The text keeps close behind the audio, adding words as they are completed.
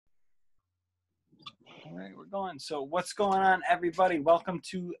right, we're going. So what's going on, everybody? Welcome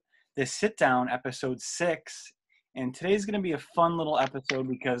to the Sit Down, episode 6. And today's going to be a fun little episode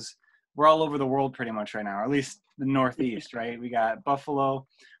because we're all over the world pretty much right now, or at least the Northeast, right? We got Buffalo,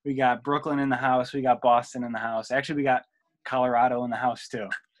 we got Brooklyn in the house, we got Boston in the house. Actually, we got Colorado in the house too.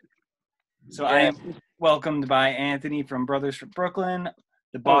 So I am welcomed by Anthony from Brothers from Brooklyn,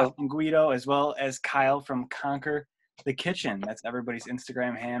 the Boston Guido, as well as Kyle from Konquer the Kitchen. That's everybody's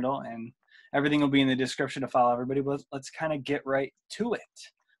Instagram handle, and everything will be in the description to follow everybody. But let's kind of get right to it.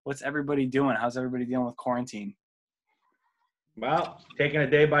 What's everybody doing? How's everybody dealing with quarantine? Well, taking it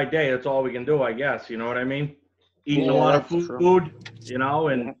day by day. That's all we can do, I guess. You know what I mean? Eating a lot of food, you know,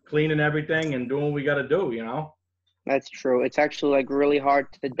 and cleaning everything and doing what we got to do, you know? That's true. It's actually like really hard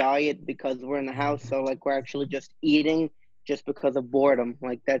to diet because we're in the house. So like we're actually just eating just because of boredom.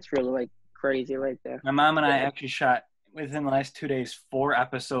 Like that's really like crazy right there. My mom and I actually shot within the last 2 days 4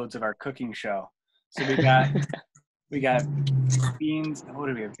 episodes of our cooking show. So we got beans. What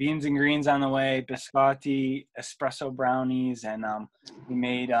do we have? Beans and greens on the way, biscotti, espresso brownies, and we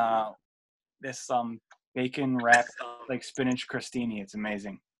made this bacon wrapped like spinach crostini. It's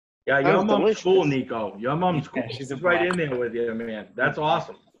amazing. Yeah, your mom's cool, Nico. Your mom's cool. Yeah, she's right in there with you, man. That's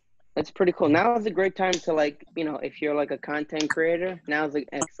awesome. That's pretty cool. Now is a great time to like, you know, if you're like a content creator, now is an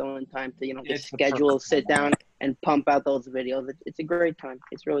excellent time to, you know, just schedule, sit down and pump out those videos. It's a great time.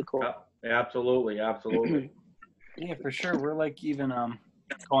 It's really cool. Yeah, absolutely. Yeah, for sure. We're like even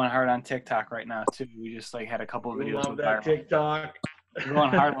going hard on TikTok right now too. We just like had a couple of videos. Love that TikTok. We're going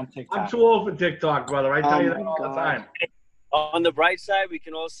hard on TikTok. I'm too old for TikTok, brother. I tell you that all the time. On the bright side, we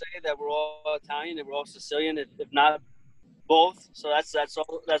can all say that we're all Italian and we're all Sicilian, if not both. So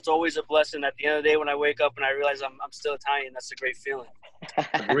that's always a blessing. At the end of the day, when I wake up and I realize I'm still Italian, that's a great feeling.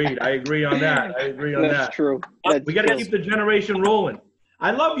 Agreed. I agree on that. That's true. We got to keep the generation rolling.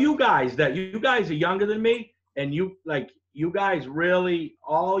 I love you guys. That you guys are younger than me, and you guys really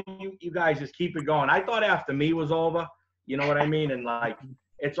you guys just keep it going. I thought after me was over. You know what I mean? And like,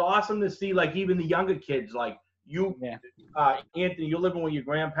 it's awesome to see like even the younger kids like. Anthony, you're living with your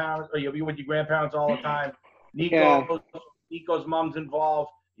grandparents, or you're with your grandparents all the time. Nico's mom's involved.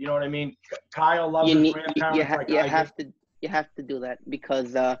 You know what I mean? Kyle loves his grandparents. You have to do that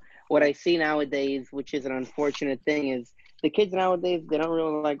because what I see nowadays, which is an unfortunate thing, is the kids nowadays, they don't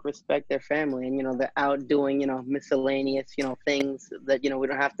really like respect their family, and you know they're out doing miscellaneous things that we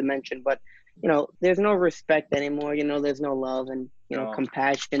don't have to mention, but there's no respect anymore. There's no love and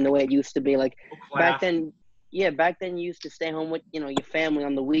compassion the way it used to be. Like back then. Yeah, back then you used to stay home with, your family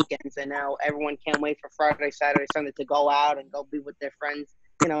on the weekends, and now everyone can't wait for Friday, Saturday, Sunday to go out and go be with their friends.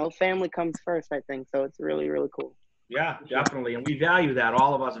 Family comes first, I think. So it's really, really cool. Yeah, definitely. And we value that.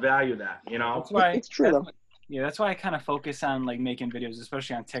 All of us value that, That's why, it's true, though. Yeah, that's why I kind of focus on, like, making videos,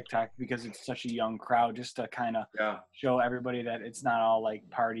 especially on TikTok, because it's such a young crowd, just to kind of show everybody that it's not all, like,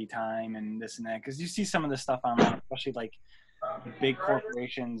 party time and this and that. Because you see some of this stuff online, especially, like, big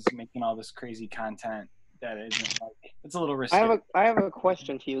corporations making all this crazy content. That isn't like, it's a little risky. I have a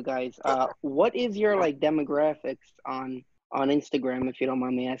question for you guys. What is your like demographics on Instagram, if you don't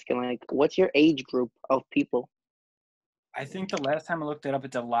mind me asking? Like, what's your age group of people? I think the last time I looked it up,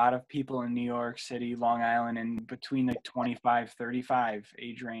 it's a lot of people in New York City, Long Island, and between the 25, 35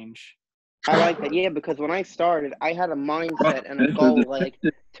 age range. I like that, yeah, because when I started, I had a mindset and a goal like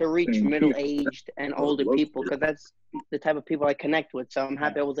to reach middle-aged and older people, because that's the type of people I connect with. So I'm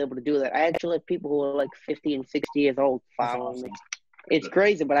happy I was able to do that. I actually have people who are like 50 and 60 years old following me. It's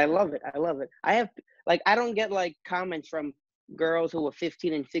crazy, but I love it. I don't get like comments from girls who are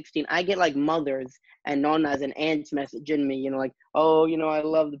 15 and 16. I get like mothers and nonnas and aunts messaging me, like, oh, I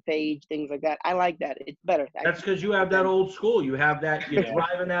love the page, things like that. I like that. It's better. That's because you have that old school. You have that, you're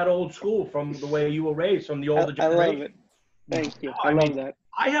driving that old school from the way you were raised, from the older generation. I love it. Thank you. I love that.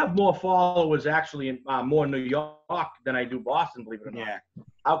 I have more followers actually in more New York than I do Boston, believe it or not. Yeah.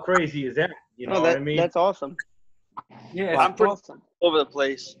 How crazy is that? You know what I mean? That's awesome. Yeah, I'm pretty awesome. Over the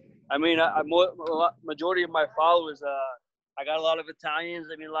place. I mean, majority of my followers, I got a lot of Italians.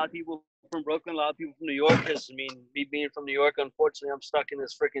 I mean, a lot of people from Brooklyn, a lot of people from New York. Because me being from New York, unfortunately, I'm stuck in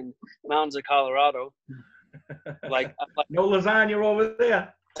this freaking mountains of Colorado. Like no lasagna over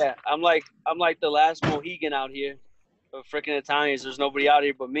there. Yeah, I'm like the last Mohegan out here. For freaking Italians, there's nobody out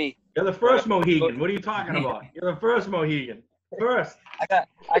here but me. You're the first Mohegan. What are you talking about? You're the first Mohegan. First.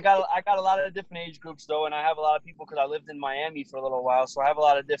 I got a lot of different age groups though, and I have a lot of people because I lived in Miami for a little while, so I have a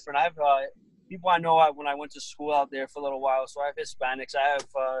lot of different. I have people I know when I went to school out there for a little while. So I have Hispanics. I have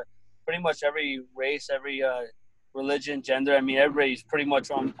pretty much every race, every religion, gender. I mean, everybody's pretty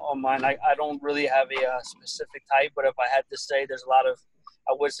much on mine. I don't really have a specific type, but if I had to say, there's a lot of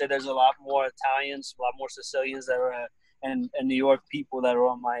I would say there's a lot more Italians, a lot more Sicilians that are and New York people that are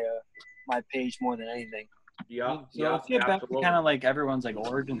on my my page more than anything. Yeah. So let's get back to kind of like everyone's like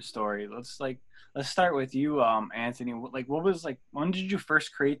origin story. Let's start with you, Anthony. Like, what was like? When did you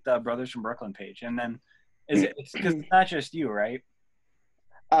first create the Brothers from Brooklyn page? And then, it's because it's not just you, right?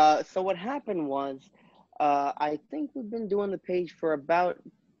 So what happened was, I think we've been doing the page for about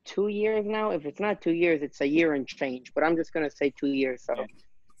 2 years now. If it's not 2 years, it's a year and change. But I'm just gonna say 2 years. So,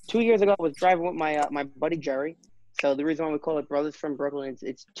 2 years ago, I was driving with my buddy Jerry. So the reason why we call it Brothers from Brooklyn is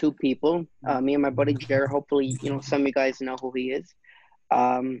it's two people, me and my buddy Jerry. Hopefully, some of you guys know who he is.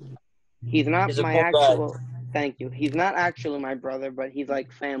 He's not my actual. Thank you. He's not actually my brother, but he's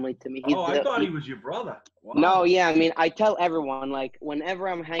like family to me. I thought he was your brother. Wow. No, yeah. I mean, I tell everyone, like, whenever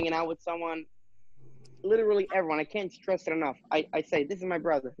I'm hanging out with someone, literally everyone, I can't stress it enough. I say, this is my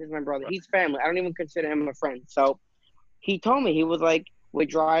brother. This is my brother. He's family. I don't even consider him a friend. So he told me, he was like, we're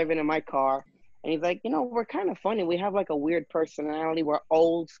driving in my car. And he's like, we're kind of funny. We have like a weird personality. We're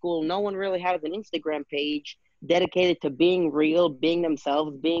old school. No one really has an Instagram page dedicated to being real, being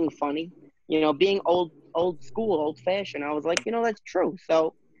themselves, being funny, being old school, old fashioned. I was like, that's true.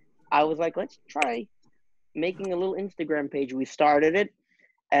 So I was like, let's try making a little Instagram page. We started it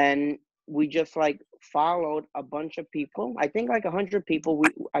and we just like followed a bunch of people. I think like 100 people.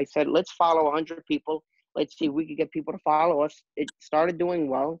 I said, let's follow 100 people. Let's see if we could get people to follow us. It started doing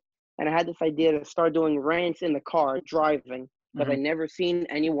well. And I had this idea to start doing rants in the car, driving, because I never seen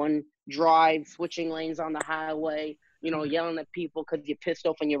anyone drive, switching lanes on the highway, yelling at people because you're pissed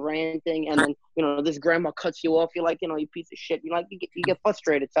off and you're ranting. And then, this grandma cuts you off. You're like, you piece of shit. You get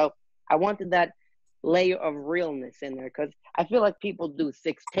frustrated. So I wanted that layer of realness in there because I feel like people do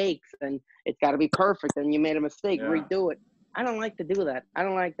 6 takes and it's got to be perfect and you made a mistake, redo it. I don't like to do that. I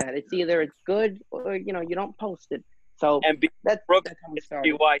don't like that. It's either it's good or, you don't post it. So that's how we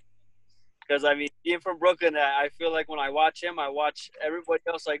started. Because, I mean, being from Brooklyn, I feel like when I watch him, I watch everybody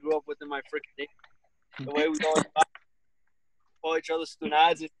else I grew up with in my freaking neighborhood. The way we always call each other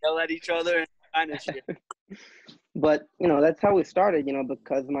stunads and yell at each other and kind of shit. But, that's how we started,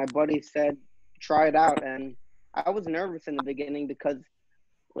 because my buddy said, try it out. And I was nervous in the beginning because,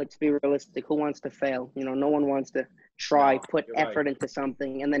 let's be realistic, who wants to fail? No one wants to try, put effort into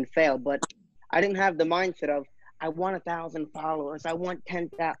something and then fail. But I didn't have the mindset of, I want 1,000 followers. I want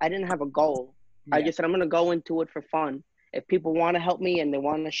 10,000. I didn't have a goal. Yeah. I just said, I'm going to go into it for fun. If people want to help me and they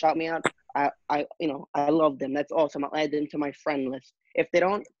want to shout me out, I love them. That's awesome. I'll add them to my friend list. If they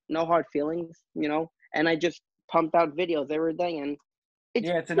don't, no hard feelings, and I just pumped out videos every day. And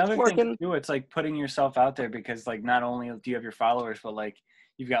it's another thing too. It's like putting yourself out there because like, not only do you have your followers, but like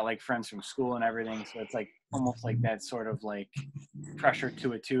you've got like friends from school and everything. So it's like almost like that sort of like pressure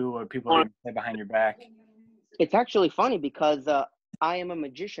to it too, or people are behind your back. It's actually funny because I am a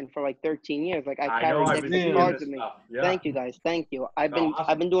magician for like 13 years. Like I carry different cards with me. Yeah. Thank you guys. Thank you. I've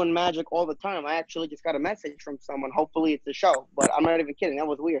been doing magic all the time. I actually just got a message from someone. Hopefully it's a show, but I'm not even kidding. That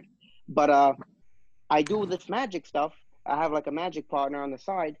was weird. But I do this magic stuff. I have like a magic partner on the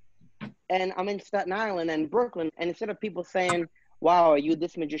side, and I'm in Staten Island and Brooklyn. And instead of people saying, "Wow, are you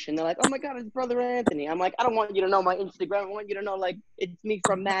this magician?" They're like, "Oh my God, it's Brother Anthony." I'm like, I don't want you to know my Instagram. I want you to know like it's me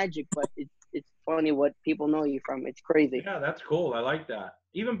from magic, but it's funny what people know you from. It's crazy. Yeah, that's cool. I like that.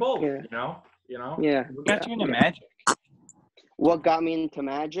 Even both, Yeah. Yeah. What got you into magic? What got me into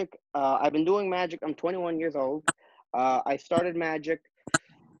magic? I've been doing magic. I'm 21 years old. I started magic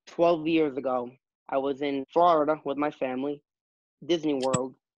 12 years ago. I was in Florida with my family, Disney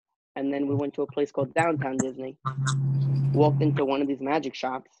World, and then we went to a place called Downtown Disney. Walked into one of these magic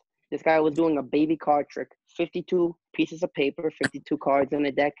shops. This guy was doing a baby card trick, 52 pieces of paper, 52 cards in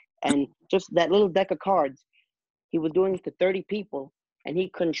a deck, and just that little deck of cards. He was doing it to 30 people, and he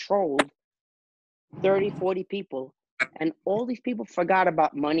controlled 30, 40 people. And all these people forgot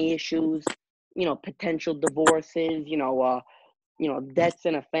about money issues, potential divorces, debts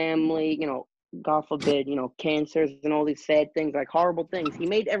in a family, God forbid, cancers and all these sad things, like horrible things. He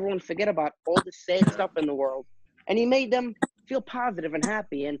made everyone forget about all the sad stuff in the world. And he made them feel positive and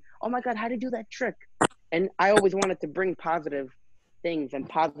happy. And, oh, my God, how did you do that trick? And I always wanted to bring positive things and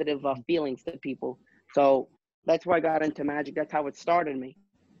positive feelings to people. So that's why I got into magic. That's how it started me,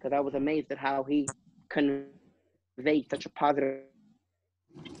 because I was amazed at how he conveyed such a positive,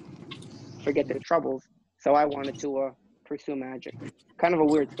 forget their troubles. So I wanted to pursue magic. Kind of a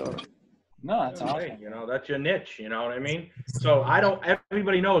weird story. No, that's awesome. Hey, that's your niche. You know what I mean? So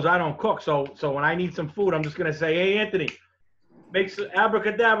everybody knows I don't cook. So when I need some food, I'm just going to say, hey, Anthony, make some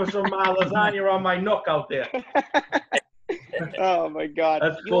abracadabra, some lasagna on my nook out there. Oh, my God.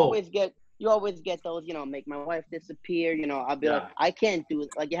 That's cool. you always get those, make my wife disappear. I'll be like, Yeah. I can't do it.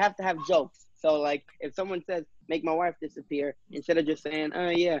 Like, you have to have jokes. So, like, if someone says, make my wife disappear, instead of just saying, oh,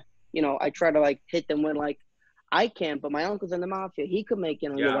 yeah, I try to, like, hit them with, like, I can't, but my uncle's in the mafia. He could make,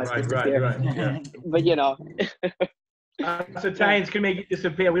 your Yeah, wife right, disappear. right. Yeah. But, Us Italians can make it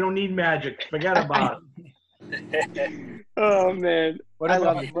disappear. We don't need magic. Forget about it. Oh, man. What I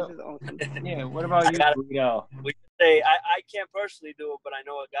about, love this. This is awesome. Yeah, what about you, Guido? We can say I can't personally do it, but I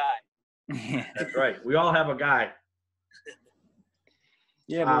know a guy. That's right. We all have a guy.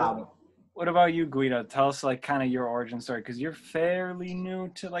 Yeah, but what about you, Guido? Tell us, like, kind of your origin story, because you're fairly new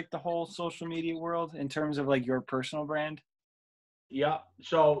to, like, the whole social media world in terms of, like, your personal brand. Yeah.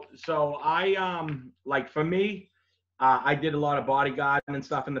 So I like, for me, I did a lot of bodyguarding and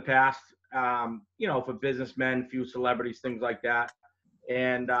stuff in the past. For businessmen, few celebrities, things like that.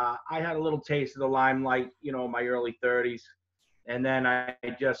 And I had a little taste of the limelight, my early 30s, and then I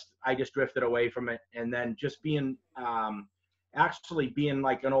just drifted away from it. And then just being actually being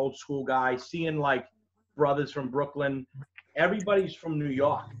like an old school guy, seeing like brothers from Brooklyn, everybody's from New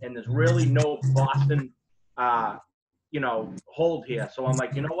York, and there's really no Boston hold here. So I'm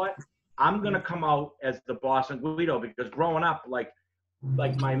like, you know what? I'm gonna come out as the Boston Guido, because growing up, like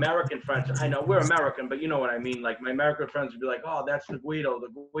my American friends, I know we're American, but you know what I mean? Like, my American friends would be like, oh, that's the Guido,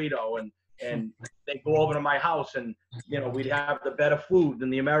 and they'd go over to my house, and we'd have the better food than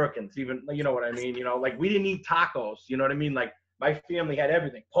the Americans, even, you know what I mean? Like, we didn't eat tacos, you know what I mean? Like, my family had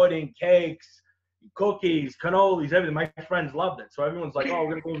everything: pudding, cakes, cookies, cannolis, everything. My friends loved it. So everyone's like, oh,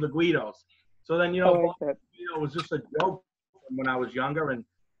 we're gonna go to the Guidos. So then, it was just a joke when I was younger, and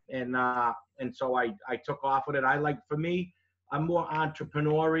so I took off with it. For me, I'm more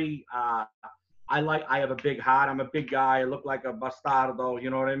entrepreneurial. I have a big heart. I'm a big guy. I look like a bastardo, you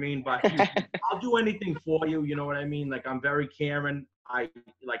know what I mean? But I'll do anything for you, you know what I mean? Like, I'm very caring. I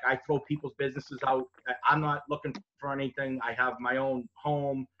throw people's businesses out. I'm not looking for anything. I have my own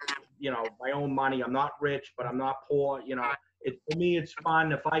home, my own money. I'm not rich, but I'm not poor. For me, it's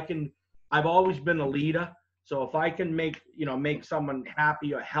fun. I've always been a leader. So if I can make someone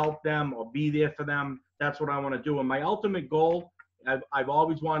happy or help them or be there for them, that's what I want to do. And my ultimate goal, I've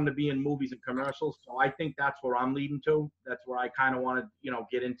always wanted to be in movies and commercials. So I think that's where I'm leading to. That's where I kind of want to,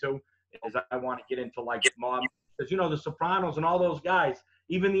 get into, is I want to get into, like, mob. Because, the Sopranos and all those guys,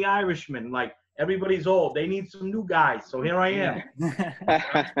 even the Irishman, like, everybody's old. They need some new guys. So here I am.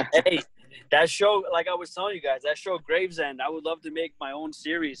 Hey, that show, like I was telling you guys, that show Gravesend, I would love to make my own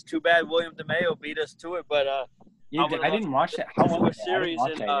series. Too bad William DeMeo beat us to it, but I didn't watch that. How was it? Series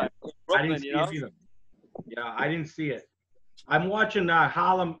in Brooklyn, I didn't see it either. Yeah, I didn't see it. I'm watching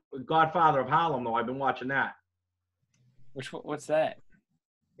Harlem, Godfather of Harlem, though. I've been watching that. What's that?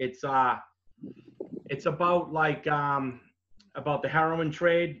 It's about, like, about the heroin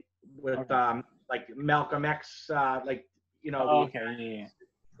trade with like Malcolm X, like, Oh, okay.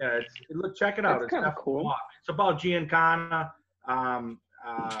 Yeah, check it out. That's kind of cool. It's about Giancana. Paul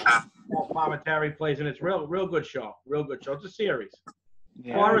Palminteri plays, and it's real good show. Real good show. It's a series.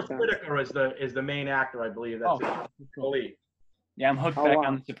 Yeah. Forrest Whitaker is the main actor, I believe. That's the lead. Yeah, I'm hooked back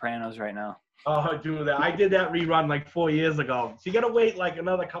on The Sopranos right now. Oh, do that. I did that rerun like 4 years ago. So you got to wait like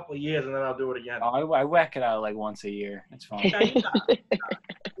another couple of years, and then I'll do it again. Oh, I whack it out like once a year. It's fine. Yeah,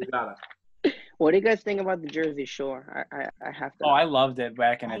 you got it. What do you guys think about the Jersey Shore? I have to. Oh, I loved it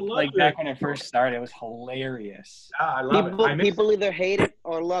back when it first started. It was hilarious. Yeah, I love it. People either hate it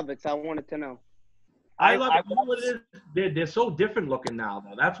or love it, so I wanted to know. I love it. You know what it is? They're so different looking now,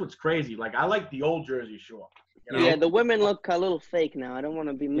 though. That's what's crazy. Like, I like the old Jersey Shore. Yeah, the women look a little fake now. I don't want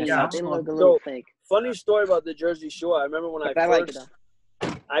to be mean. Yeah, they look a little fake. Funny story about the Jersey Shore. I remember when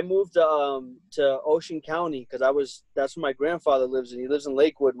I moved to Ocean County, because that's where my grandfather lives, and he lives in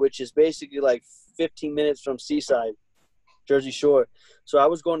Lakewood, which is basically like 15 minutes from Seaside, Jersey Shore. So I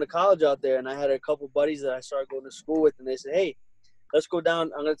was going to college out there, and I had a couple buddies that I started going to school with, and they said, hey, let's go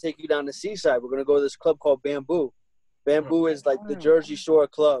down. I'm going to take you down to Seaside. We're going to go to this club called Bamboo. Bamboo is like the Jersey Shore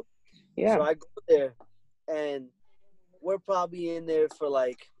club. Yeah. So I go there, and we're probably in there for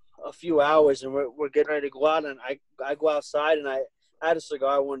like a few hours, and we're getting ready to go out, and I go outside, and I had a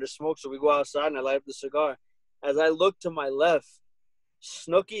cigar I wanted to smoke, so we go outside, and I light up the cigar. As I look to my left,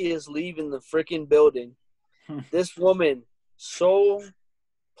 Snooki is leaving the freaking building. This woman, so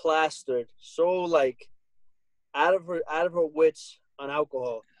plastered, so like out of her wits on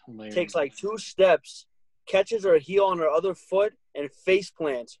alcohol, takes like 2 steps, catches her heel on her other foot, and face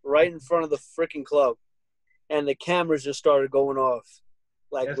plants right in front of the freaking club. And the cameras just started going off,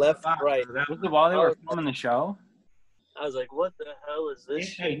 like left, right. Was it while they were filming the show? I was like, what the hell is this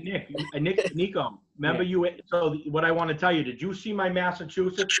shit? Hey, Nico, remember you? So what I want to tell you, did you see my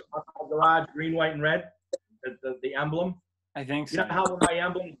Massachusetts garage, green, white, and red? The emblem? I think You so. know how my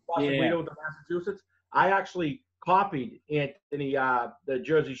emblem is Boston Guido with the Massachusetts? I actually copied Anthony, the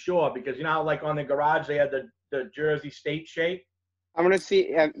Jersey Shore, because you know how like on the garage they had the Jersey State shape? I'm going to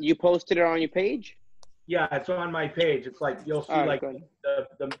see. You posted it on your page? Yeah, it's on my page. It's like you'll see like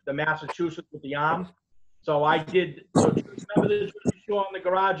the Massachusetts with the arm. So I did. So do you remember the Jersey Shore on the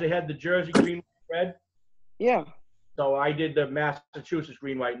garage? They had the Jersey green, red. Yeah. So I did the Massachusetts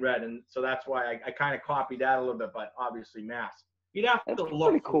green, white, and red, and so that's why I kind of copied that a little bit. But obviously, Mass. You'd have to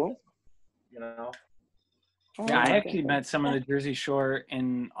look. Pretty cool. You know. Yeah, I actually met some of the Jersey Shore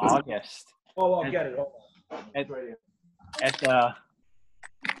in August. Oh, I'll get it. Hold on.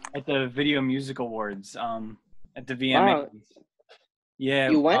 At the Video Music Awards, at the VMAs. Wow. Yeah.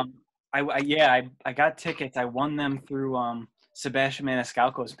 You went? I got tickets. I won them through Sebastian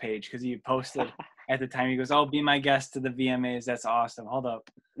Maniscalco's page because he posted at the time. He goes, "Oh, be my guest to the VMAs." That's awesome. Hold up.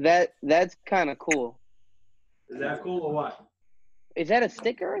 That's kind of cool. Is that cool or what? Is that a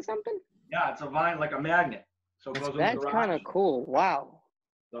sticker or something? Yeah, it's a vine like a magnet. So it goes in the That's garage. kind of cool. Wow.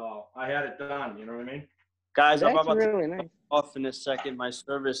 So I had it done. You know what I mean? Guys, I'm That's about really to nice. off in a second. My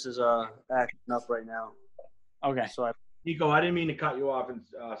service is acting up right now. Okay. So Nico, I didn't mean to cut you off. And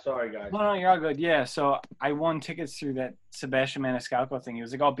sorry, guys. No, you're all good. Yeah, so I won tickets through that Sebastian Maniscalco thing. He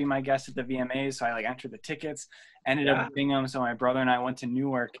was like, "Oh, be my guest at the VMAs." So I like entered the tickets, ended up being them. So my brother and I went to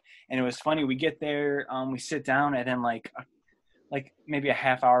Newark, and it was funny. We get there, we sit down, and then like maybe a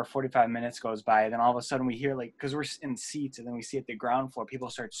half hour, 45 minutes goes by, and then all of a sudden we hear like, because we're in seats, and then we see at the ground floor people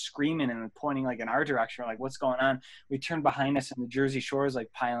start screaming and pointing like in our direction. We're like, what's going on? We turn behind us, and the Jersey Shore is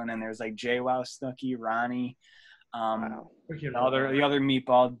like piling in. There's like JWoww, Snooki, Ronnie. The other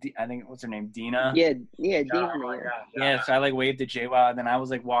meatball, I think, what's her name, Dina? Yeah, Dina. Yeah, so I like waved to JWoww, and then I was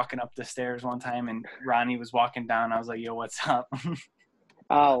like walking up the stairs one time, and Ronnie was walking down. I was like, "Yo, what's up?"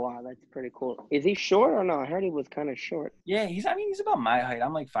 Oh wow, that's pretty cool. Is he short or no? I heard he was kind of short. Yeah, he's about my height.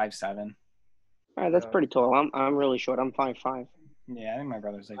 I'm like 5'7". All right, that's pretty tall. I'm really short. I'm 5'5". Yeah, I think my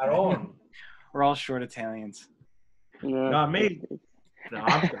brother's like that. We're all short Italians. No, not me. No,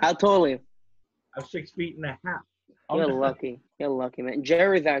 how tall are you? I'm 6 feet and a half. You're lucky. You're lucky, man.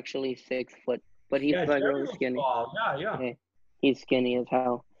 Jerry's actually 6 foot, but he's like really skinny. Tall. Yeah. He's skinny as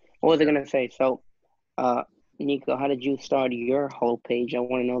hell. What was I gonna say? So, Nico, how did you start your whole page? I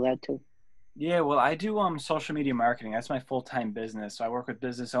want to know that too. Yeah, well, I do social media marketing. That's my full-time business. So I work with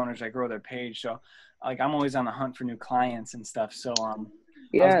business owners. I grow their page. So like I'm always on the hunt for new clients and stuff. So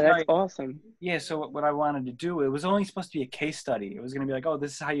yeah, that's awesome. Yeah, so what I wanted to do, it was only supposed to be a case study. It was going to be like, oh,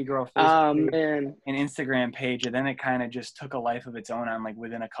 this is how you grow a Facebook page, an Instagram page. And then it kind of just took a life of its own on like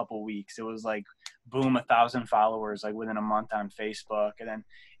within a couple weeks. It was like, boom, 1,000 followers like within a month on Facebook. And then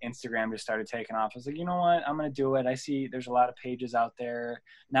Instagram just started taking off. I was like, you know what? I'm going to do it. I see there's a lot of pages out there.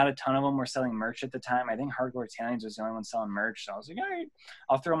 Not a ton of them were selling merch at the time. I think Hardcore Italians was the only one selling merch. So I was like, all right,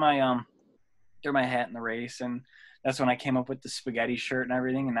 I'll throw my hat in the race. And that's when I came up with the spaghetti shirt and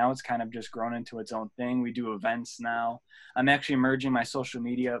everything. And now it's kind of just grown into its own thing. We do events now. I'm actually merging my social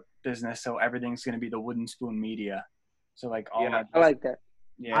media business. So everything's going to be the Wooden Spoon Media. So like all I like that.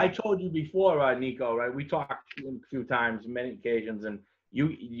 Yeah. I told you before, Nico, right? We talked a few times, many occasions, and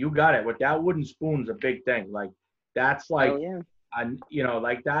you got it. With that wooden spoon's a big thing. Like that's like,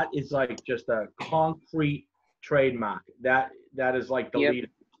 like that is like just a concrete trademark. That is like the leader,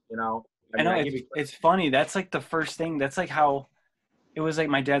 you know. I know it's funny. That's like the first thing. That's like how it was. Like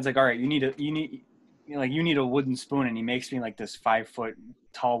my dad's like, all right, you need a wooden spoon, and he makes me like this 5 foot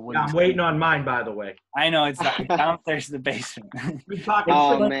tall wooden. Yeah, I'm waiting on mine, by the way. I know it's downstairs in the basement.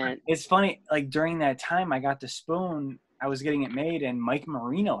 Man, it's funny. Like during that time, I got the spoon. I was getting it made, and Mike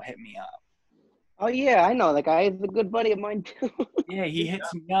Marino hit me up. Oh yeah, I know that guy. He's a good buddy of mine too. Yeah, he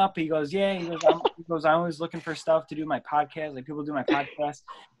hits me up. He goes, I'm always looking for stuff to do my podcast. Like people do my podcast.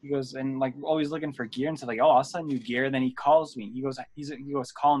 He goes, and like always looking for gear and stuff. Like, oh, I'll send you gear. Then he calls me. He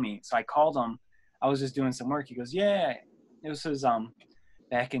goes, call me. So I called him. I was just doing some work. He goes, yeah. This was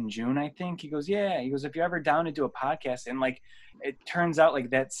back in June, I think. He goes, yeah. He goes, if you're ever down to do a podcast, and like it turns out like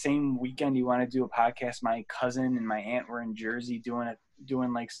that same weekend you want to do a podcast, my cousin and my aunt were in Jersey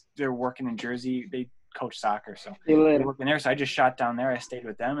doing like they're working in Jersey. They coach soccer, so they're working there. So I just shot down there. I stayed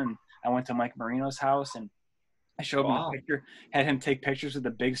with them, and I went to Mike Marino's house, and I showed him a picture, had him take pictures with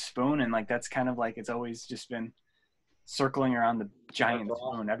the big spoon, and like that's kind of like it's always just been circling around the giant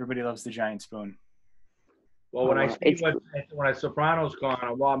spoon. Everybody loves the giant spoon. Well, when I see when a Sopranos con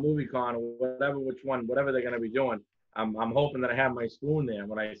or Raw Movie Con or whatever they're going to be doing, I'm hoping that I have my spoon there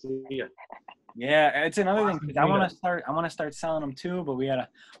when I see it. Yeah, it's another thing because I want to start selling them too, but we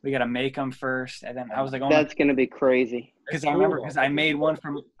gotta make them first, and then I was like, oh, that's gonna be crazy. Because I remember I made one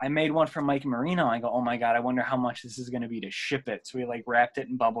for Mike Marino. I go, oh my god, I wonder how much this is gonna be to ship it. So we like wrapped it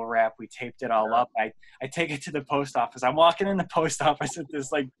in bubble wrap, we taped it all up. I take it to the post office. I'm walking in the post office with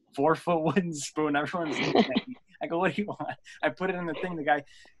this like 4-foot wooden spoon. Everyone's looking at me. I go, what do you want? I put it in the thing. The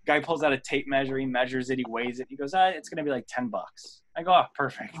guy pulls out a tape measure. He measures it. He weighs it. He goes, it's gonna be like $10. I go, oh,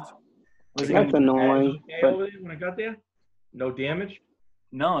 perfect. That's annoying. When I got there, no damage.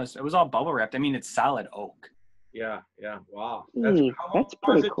 No, it was all bubble wrapped. I mean, it's solid oak. Yeah. Wow. That's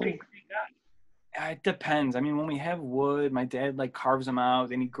pretty cool. It depends. I mean, when we have wood, my dad like carves them out,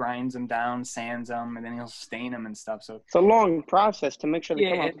 then he grinds them down, sands them, and then he'll stain them and stuff. So it's a long process to make sure they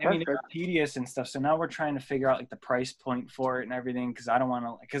come out perfect. I mean, it's tedious and stuff. So now we're trying to figure out like the price point for it and everything because I don't want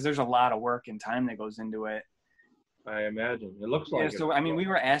to, because there's a lot of work and time that goes into it. I imagine it looks like. Yeah, so I mean, we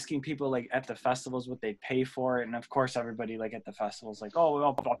were asking people like at the festivals what they pay for it, and of course, everybody like at the festivals like, oh,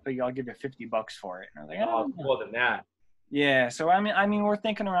 I'll give you $50 for it. And I was like, oh, more than that. Yeah, so I mean, we're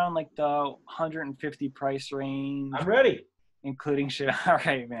thinking around like the 150 price range. I'm ready, including shit. All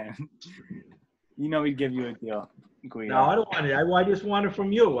right, man. You know we'd give you a deal. Guido. No, I don't want it. I just want it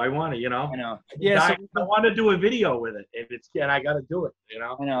from you. I want it, you know. I know. Yeah, I want to do a video with it, and I got to do it, you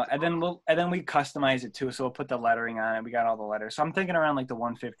know. I know, and then we customize it too. So we'll put the lettering on it. We got all the letters. So I'm thinking around like the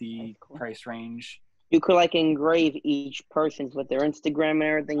 150 price range. You could like engrave each person's with their Instagram and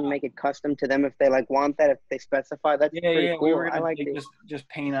everything, make it custom to them if they like want that, if they specify. That's pretty cool. We were gonna I like it. Just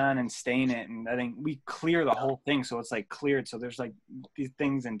paint on and stain it, and I think we clear the whole thing so it's like cleared. So there's like these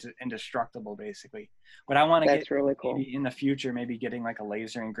things indestructible basically. But I want to get really cool. Maybe in the future, maybe getting like a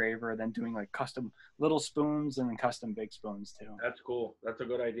laser engraver, then doing like custom little spoons and then custom big spoons too. That's cool. That's a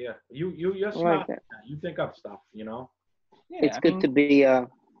good idea. You're smart. Like you think up stuff, you know. Yeah, it's good to be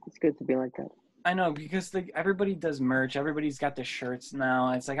like that. I know, because like everybody does merch. Everybody's got the shirts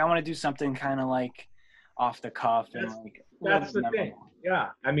now. It's like I want to do something kind of like off the cuff. That's the thing. Yeah,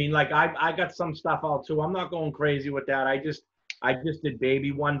 I mean, like I got some stuff out too. I'm not going crazy with that. I just did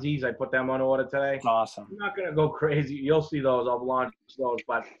baby onesies. I put them on order today. That's awesome. I'm not gonna go crazy. You'll see those. I'll launch those,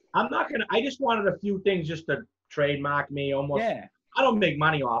 but I'm not gonna. I just wanted a few things just to trademark me almost. Yeah. I don't make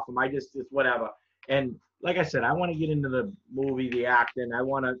money off them. It's whatever. And like I said, I want to get into the movie, the acting. I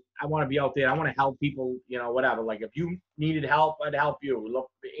want to be out there. I want to help people, you know, whatever. Like if you needed help, I'd help you. Look,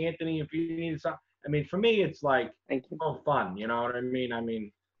 Anthony, if you needed something. I mean, for me, it's like fun. You know what I mean?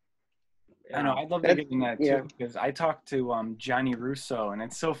 I know. I'd love to get in that too because I talked to Johnny Russo, and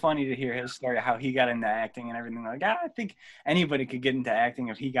it's so funny to hear his story, how he got into acting and everything. Like, I think anybody could get into acting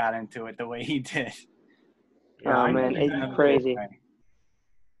if he got into it the way he did. Oh man, it's crazy.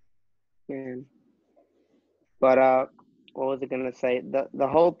 Man. But what was I gonna say? The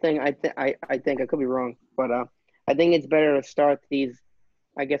whole thing. I think I could be wrong, but I think it's better to start these.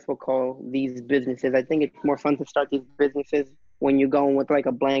 I guess we'll call these businesses. I think it's more fun to start these businesses when you're going with like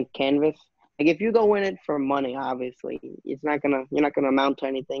a blank canvas. Like if you go in it for money, obviously you're not gonna amount to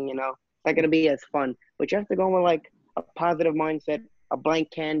anything. You know, it's not gonna be as fun. But you have to go with like a positive mindset, a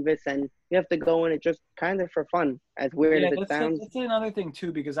blank canvas, and you have to go in it just kind of for fun, as weird as it sounds. That's another thing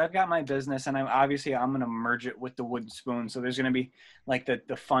too, because I've got my business and I'm going to merge it with the wooden spoon. So there's going to be like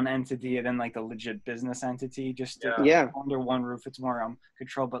the fun entity and then like the legit business entity just under one roof. It's more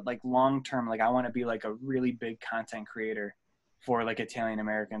control, but like long term, like I want to be like a really big content creator for like Italian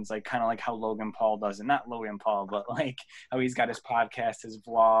Americans, like kind of like how Logan Paul does it. Not Logan Paul, but like how he's got his podcast, his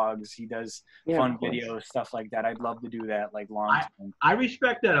vlogs, he does fun videos, stuff like that. I'd love to do that like long term. I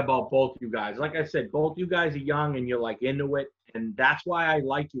respect that about both you guys. Like I said, both you guys are young and you're like into it. And that's why I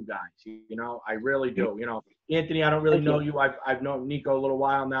like you guys. You know, I really do. You know, Anthony, I don't really know you. I've known Nico a little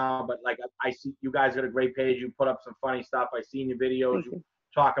while now, but like I see you guys got a great page. You put up some funny stuff. I've seen your videos. You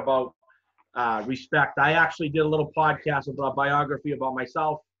talk about respect. I actually did a little podcast about biography about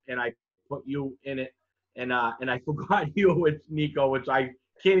myself, and I put you in it, and I forgot you with Nico, which I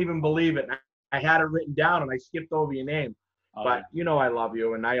can't even believe it. I had it written down, and I skipped over your name. But you know I love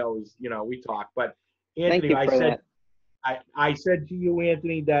you, and I always, you know, we talk. But Anthony, I said to you,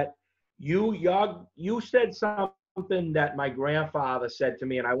 Anthony, that you said something that my grandfather said to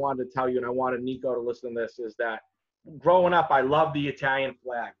me, and I wanted to tell you, and I wanted Nico to listen to this, is that growing up, I loved the Italian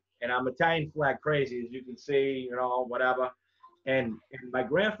flag. And I'm Italian flag crazy, as you can see, you know, whatever. And my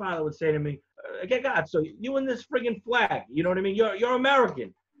grandfather would say to me, okay, God, so you in this friggin' flag, you know what I mean? You're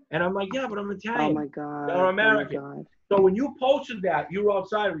American. And I'm like, yeah, but I'm Italian. Oh, my God. You're American. Oh my God. So when you posted that, you were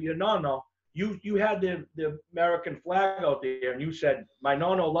outside of your nonno, you had the American flag out there, and you said, my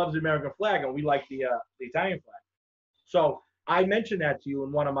nonno loves the American flag, and we like the Italian flag. So I mentioned that to you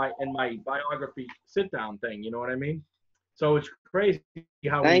in my biography sit down thing. You know what I mean? So it's crazy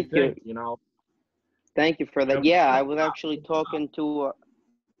how we Thank you. think. You know. Thank you for that. And Yeah, I was actually talking to.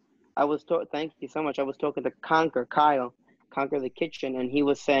 Thank you so much. I was talking to Kyle, Conquer the Kitchen, and he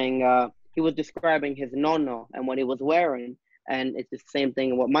was saying he was describing his nono and what he was wearing, and it's the same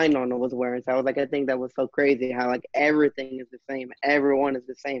thing what my nono was wearing. So I was like, I think that was so crazy how like everything is the same, everyone is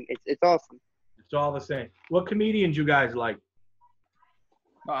the same. It's awesome. It's all the same. What comedians you guys like?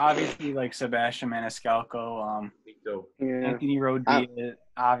 Well, obviously, like Sebastian Maniscalco, Me too. Yeah. Anthony Rodia,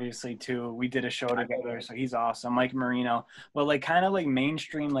 obviously too. We did a show together, so he's awesome. Mike Marino, but like kind of like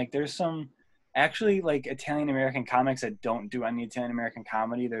mainstream. Like there's some actually like Italian American comics that don't do any Italian American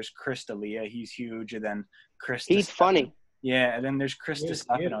comedy. There's Chris D'Elia, he's huge, and then Chris. He's funny. Yeah, and then there's Chris Yes,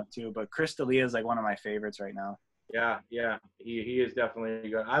 DiStefano too. But Chris D'Elia is like one of my favorites right now. Yeah, he is definitely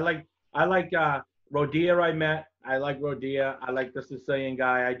good. I like Rodia. I met. I like Rodia. I like the Sicilian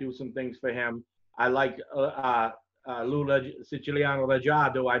guy. I do some things for him. I like Lula Siciliano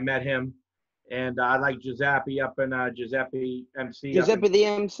Rajado. I met him, and I like Giuseppe up in Giuseppe MC. Giuseppe the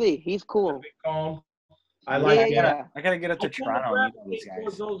MC. He's cool. I like yeah. I gotta get up to Toronto and meet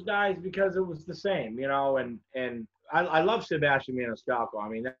those guys because it was the same, you know. And I love Sebastian Maniscalco. I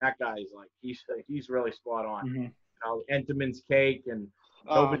mean, that guy is like he's really spot on. Mm-hmm. You know, Entenmann's Cake and.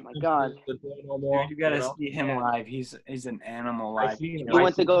 Oh my God! No more, you gotta see him live. He's an animal live. You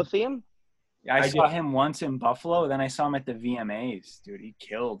went to go see him? I saw him once in Buffalo. Then I saw him at the VMAs. Dude, he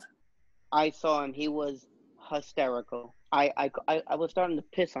killed. I saw him. He was hysterical. I was starting to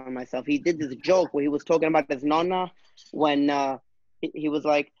piss on myself. He did this joke where he was talking about his nonna when he was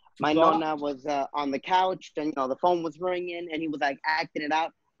like, my nonna was on the couch and the phone was ringing and he was like acting it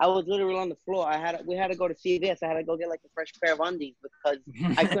out. I was literally on the floor. We had to go to CVS. I had to go get like a fresh pair of undies because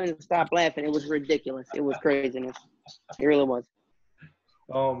I couldn't stop laughing. It was ridiculous. It was craziness. It really was.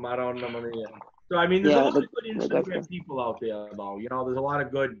 Oh, Madonna Maria. So I mean, there's a lot of good Instagram people out there, though. You know, there's a lot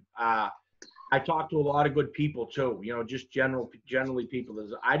of good. I talk to a lot of good people too. You know, just generally people.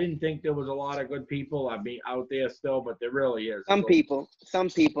 I didn't think there was a lot of good people. I mean, out there still, but there really is. Some people,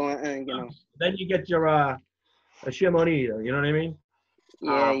 and Then you get your a Shimonita. You know what I mean?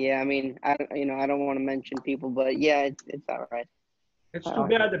 Yeah. I mean, I don't want to mention people, but yeah, it's all right. It's too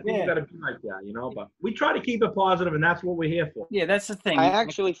bad that people got to be like that, you know. But we try to keep it positive, and that's what we're here for. Yeah, that's the thing. I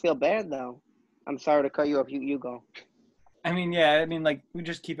actually feel bad though. I'm sorry to cut you off. You go. I mean, yeah. I mean, like we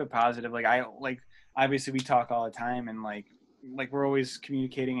just keep it positive. Like obviously we talk all the time, and like we're always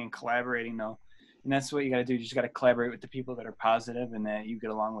communicating and collaborating though, and that's what you got to do. You just got to collaborate with the people that are positive and that you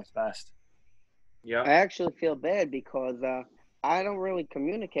get along with best. Yeah. I actually feel bad because I don't really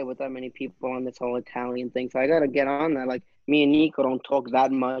communicate with that many people on this whole Italian thing. So I got to get on that. Like me and Nico don't talk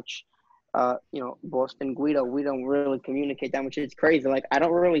that much. Boston Guido, we don't really communicate that much. It's crazy. Like I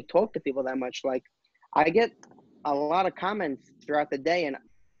don't really talk to people that much. Like I get a lot of comments throughout the day and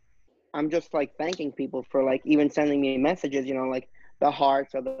I'm just like thanking people for like even sending me messages, like the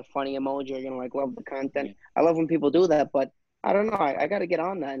hearts or the funny emoji, like love the content. Yeah. I love when people do that, but I don't know. I got to get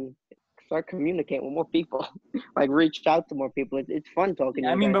on that and start communicating with more people, like reach out to more people. It's fun talking.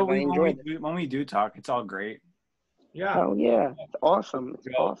 Yeah, I mean, but when we do talk, it's all great. Yeah. Oh yeah, it's awesome. It's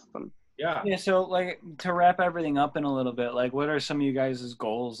awesome. Yeah. Yeah. So like to wrap everything up in a little bit, like what are some of you guys'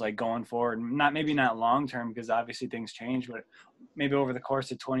 goals like going forward? Maybe not long term because obviously things change, but maybe over the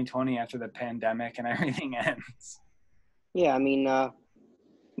course of 2020 after the pandemic and everything ends. Yeah, I mean,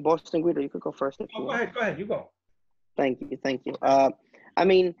 Boston Guido, you could go first. Go ahead. You go. Thank you. I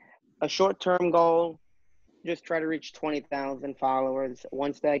mean, a short-term goal, just try to reach 20,000 followers.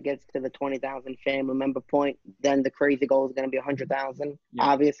 Once that gets to the 20,000 family member point, then the crazy goal is going to be 100,000,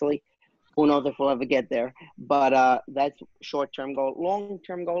 obviously. Who knows if we'll ever get there. But that's short-term goal.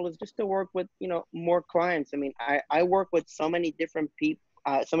 Long-term goal is just to work with, more clients. I mean, I work with so many different people,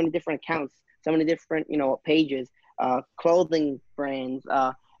 so many different accounts, so many different, pages, clothing brands,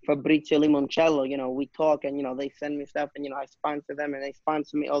 Fabrizio Limoncello, we talk and, they send me stuff and, I sponsor them and they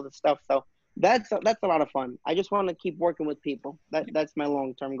sponsor me all the stuff. So that's a lot of fun. I just want to keep working with people. That's my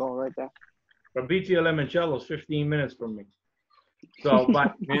long-term goal right there. Fabrizio Limoncello is 15 minutes from me. So,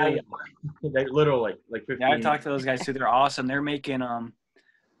 but they literally like 15 Yeah, I talked to those guys too. They're awesome. They're making,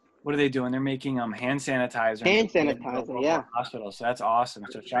 what are they doing? They're making hand sanitizer. Yeah. Hospital. So that's awesome.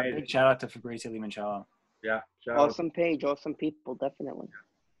 So shout out to Fabrizio Limoncello. Yeah. Awesome page, awesome people, definitely.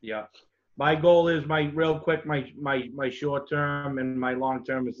 Yeah. My goal is my short term and my long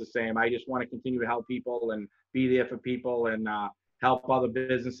term is the same. I just want to continue to help people and be there for people and help other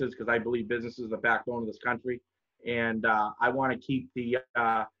businesses because I believe business is the backbone of this country. And I want to keep the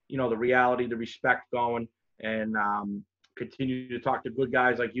the reality, the respect going. And continue to talk to good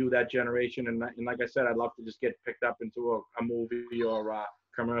guys like you, that generation. And like I said, I'd love to just get picked up into a movie or a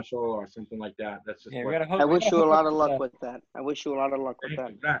commercial or something like that. That's just I wish you a lot of luck with that. I wish you a lot of luck with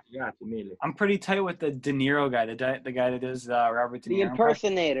that. Yeah, I'm pretty tight with the De Niro guy, the guy that does Robert De Niro. The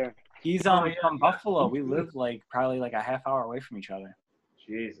impersonator. He's from Buffalo. We live probably like a half hour away from each other.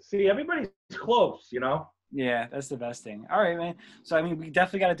 Jesus. See, everybody's close, you know? Yeah, that's the best thing. All right, man. So, I mean, we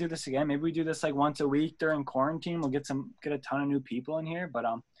definitely got to do this again. Maybe we do this like once a week during quarantine. We'll get a ton of new people in here. But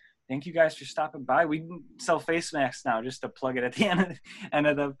thank you guys for stopping by. We sell face masks now, just to plug it at the end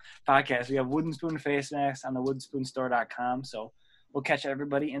of the podcast. We have Wooden Spoon face masks on the woodenspoonstore.com. So we'll catch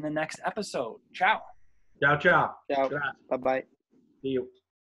everybody in the next episode. Ciao. Ciao, ciao. Ciao. Bye-bye. See you.